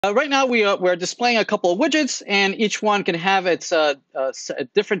Right now we're displaying a couple of widgets, and each one can have its a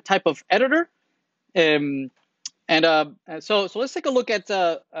different type of editor. So let's take a look at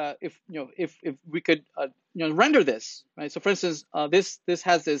if we could render this, right? So for instance, this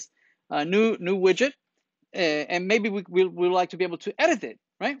has this new widget, and maybe we would like to be able to edit it,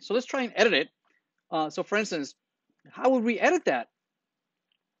 right? So let's try and edit it. So for instance, how would we edit that?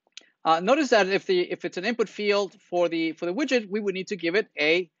 Notice that if it's an input field for the widget, we would need to give it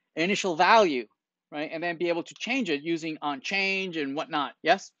an initial value, right? And then be able to change it using onChange and whatnot.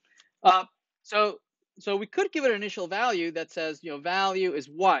 Yes. So we could give it an initial value that says value is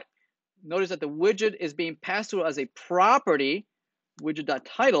what. Notice that the widget is being passed through as a property,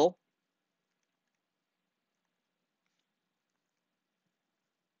 widget.title.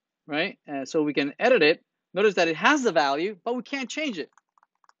 Right. So we can edit it. Notice that it has the value, but we can't change it.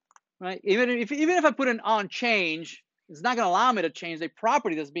 Right? Even if I put an onChange, it's not going to allow me to change the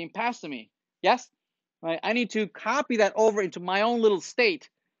property that's being passed to me. Yes? Right? I need to copy that over into my own little state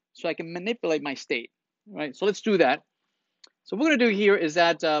so I can manipulate my state. Right? So let's do that. So what we're going to do here is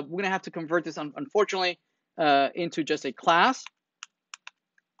that we're going to have to convert this, unfortunately, into just a class.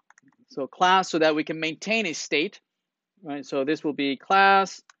 So class so that we can maintain a state. Right? So this will be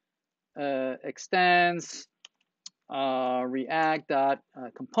class extends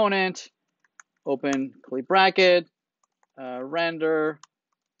react.component, open curly bracket, render,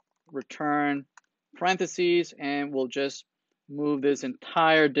 return, parentheses, and we'll just move this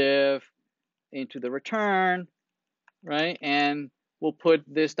entire div into the return, right? And we'll put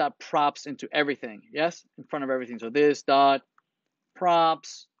this dot props into everything, yes, in front of everything. So this dot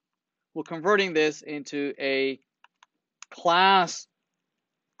props, we're converting this into a class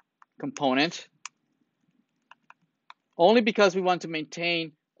component only because we want to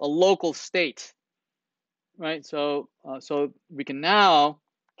maintain a local state, right? So we can now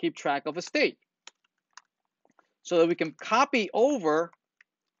keep track of a state so that we can copy over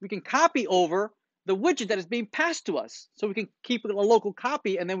the widget that is being passed to us. So we can keep a local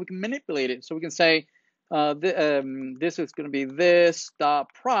copy and then we can manipulate it. So we can say this is going to be this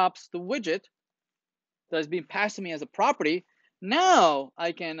dot props, the widget that is being passed to me as a property. Now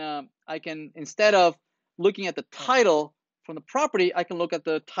I can instead of looking at the title from the property, I can look at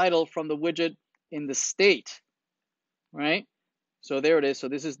the title from the widget in the state, right? So there it is. So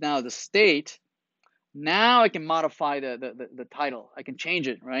this is now the state. Now I can modify the title. I can change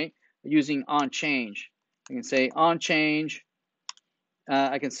it, right? Using onChange. I can say onChange.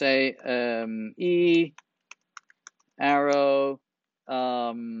 I can say E arrow.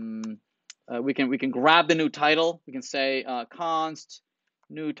 We can grab the new title. We can say const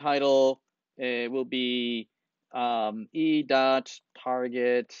new title. It will be E dot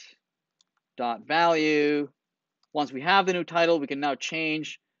target dot value. Once we have the new title, we can now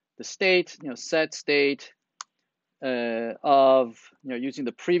change the state. Set state of using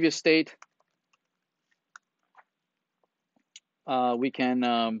the previous state. We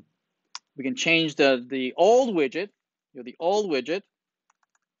can change the old widget. The old widget.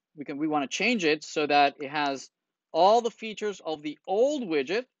 We want to change it so that it has all the features of the old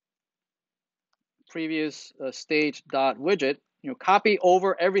widget. Previous state dot widget. Copy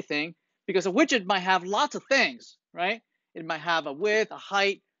over everything because a widget might have lots of things, right? It might have a width, a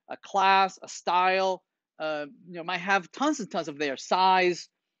height, a class, a style. Might have tons and tons of their size,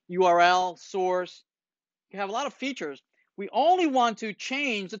 URL, source. You have a lot of features. We only want to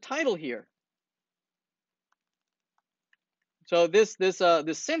change the title here. So this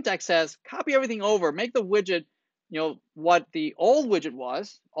syntax says copy everything over, make the widget, what the old widget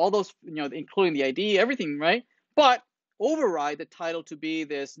was, all those, including the ID, everything, right? But override the title to be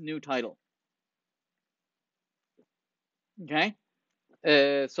this new title. Okay.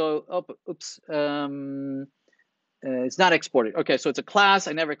 Oops. It's not exported. Okay, so it's a class.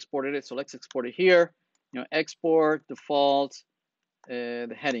 I never exported it, so let's export it here. Export default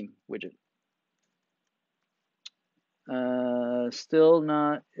the heading widget. Still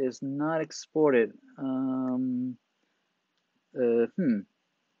is not exported.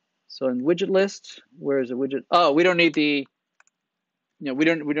 So in widget list, where is the widget? Oh, we don't need the. We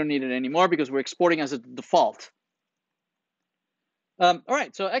don't need it anymore because we're exporting as a default. All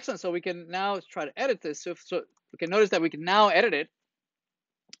right, so excellent. So we can now try to edit this. So we can notice that we can now edit it.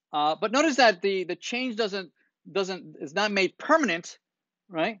 But notice that the change is not made permanent,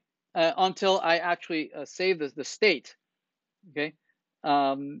 right? Until I actually save the state. Okay,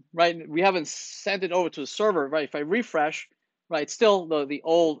 right. We haven't sent it over to the server, right? If I refresh, right, it's still the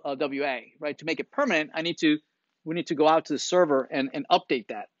old WA, right? To make it permanent, we need to go out to the server and update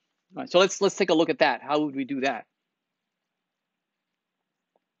that. Right. So let's take a look at that. How would we do that?